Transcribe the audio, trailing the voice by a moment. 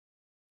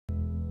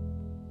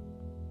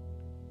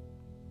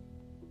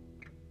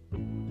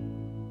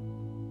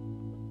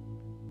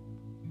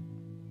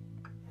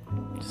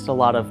Just a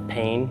lot of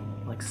pain,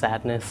 like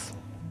sadness.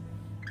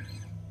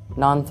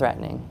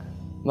 Non-threatening.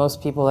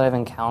 Most people that I've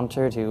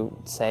encountered who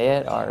say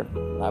it are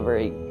not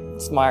very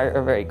smart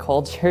or very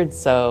cultured,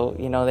 so,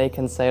 you know, they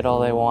can say it all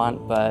they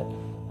want, but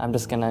I'm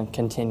just gonna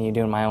continue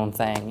doing my own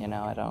thing, you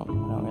know, I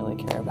don't really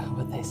care about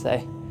what they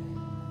say.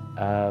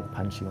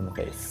 Punch you in the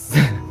face.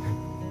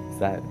 Is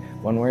that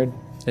one word?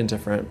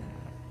 Indifferent.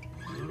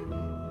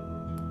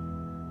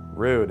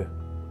 Rude.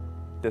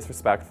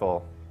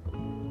 Disrespectful.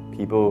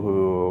 People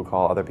who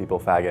call other people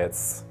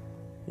faggots,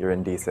 you're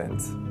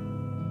indecent.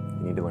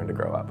 You need to learn to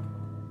grow up.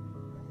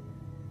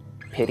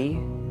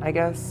 Pity, I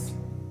guess.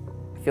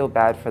 I feel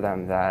bad for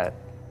them that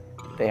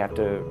they have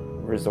to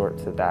resort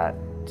to that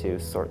to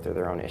sort through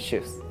their own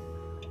issues.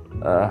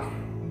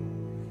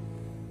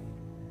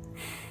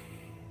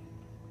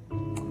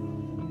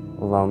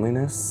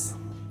 Loneliness?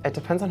 It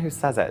depends on who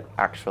says it,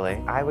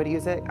 actually. I would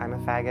use it, I'm a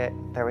faggot,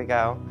 there we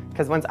go.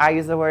 Because once I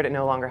use the word, it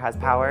no longer has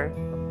power.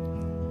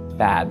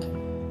 Bad.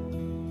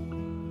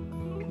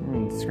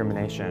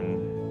 Discrimination.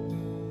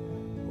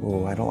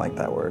 Ooh, I don't like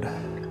that word.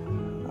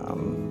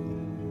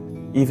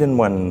 Even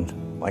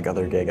when like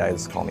other gay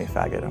guys call me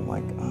faggot, I'm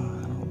like, oh,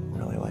 I don't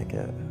really like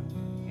it.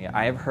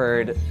 I have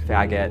heard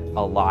faggot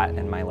a lot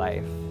in my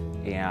life,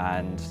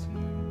 and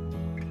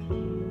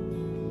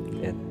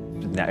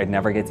it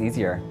never gets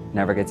easier.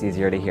 Never gets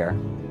easier to hear.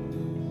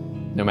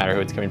 No matter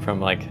who it's coming from,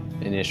 like,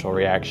 initial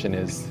reaction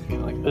is kind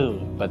of like, ooh,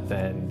 but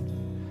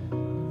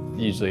then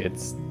usually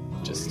it's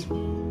just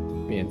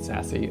being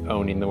sassy,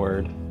 owning the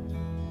word.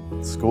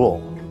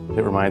 School.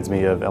 It reminds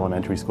me of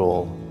elementary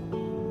school.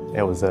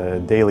 It was a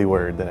daily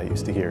word that I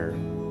used to hear.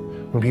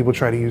 When people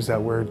try to use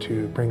that word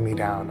to bring me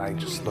down, I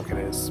just look at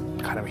it as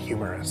kind of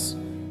humorous.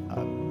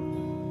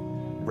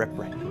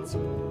 Reprimands.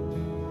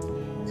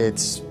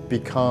 It's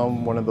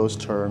become one of those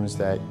terms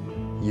that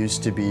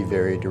used to be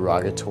very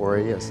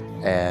derogatory,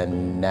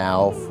 and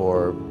now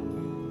for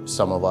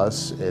some of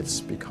us, it's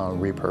become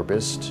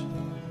repurposed.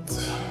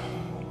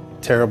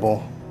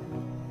 Terrible.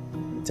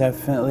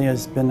 Definitely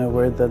has been a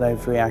word that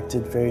I've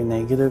reacted very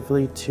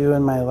negatively to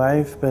in my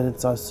life, but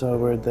it's also a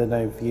word that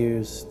I've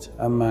used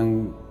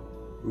among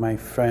my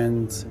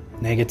friends.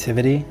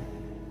 Negativity.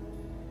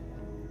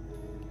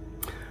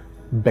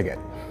 Bigot.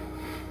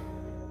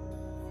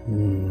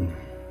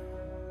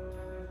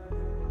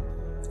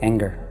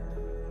 Anger.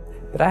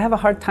 But I have a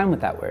hard time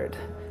with that word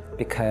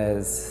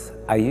because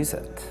I use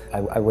it.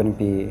 I wouldn't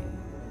be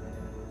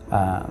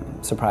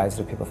surprised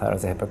if people thought I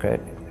was a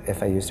hypocrite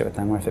if I used it with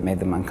them or if it made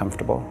them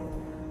uncomfortable.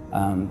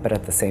 But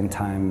at the same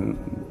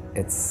time,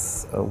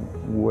 it's a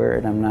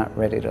word I'm not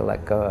ready to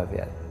let go of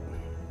yet.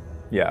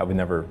 Yeah, I would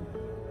never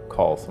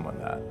call someone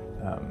that.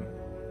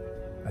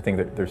 I think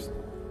that there's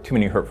too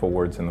many hurtful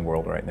words in the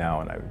world right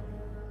now, and I would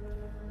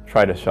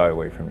try to shy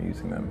away from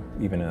using them,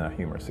 even in a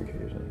humorous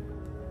occasion.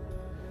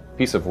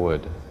 Piece of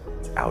wood.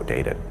 It's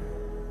outdated.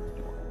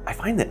 I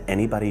find that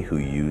anybody who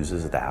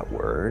uses that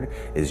word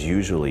is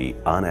usually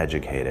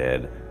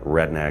uneducated,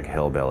 redneck,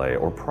 hillbilly,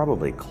 or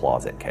probably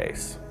closet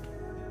case.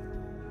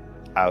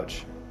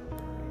 Ouch.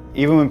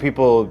 Even when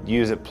people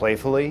use it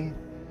playfully,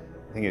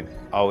 I think it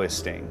always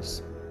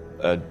stings.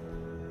 A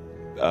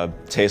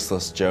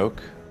tasteless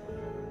joke.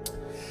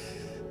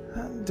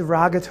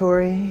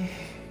 Derogatory.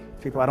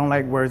 I don't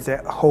like words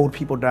that hold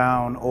people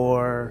down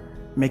or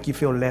make you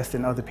feel less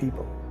than other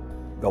people.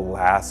 The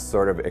last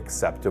sort of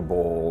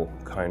acceptable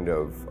kind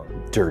of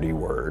dirty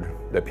word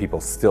that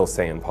people still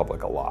say in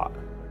public a lot.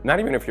 Not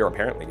even if you're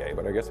apparently gay,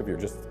 but I guess if you're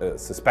just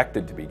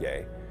suspected to be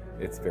gay,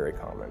 it's very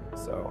common.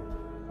 So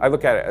I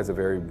look at it as a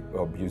very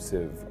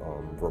abusive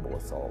verbal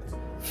assault.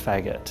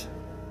 Faggot.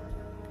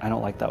 I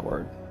don't like that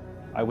word.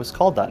 I was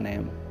called that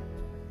name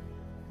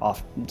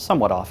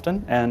somewhat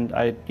often, and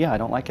I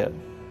don't like it.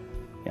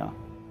 Yeah.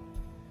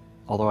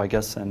 Although I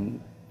guess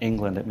in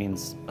England it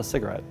means a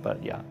cigarette,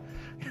 but yeah.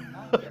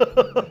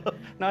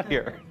 Not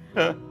here.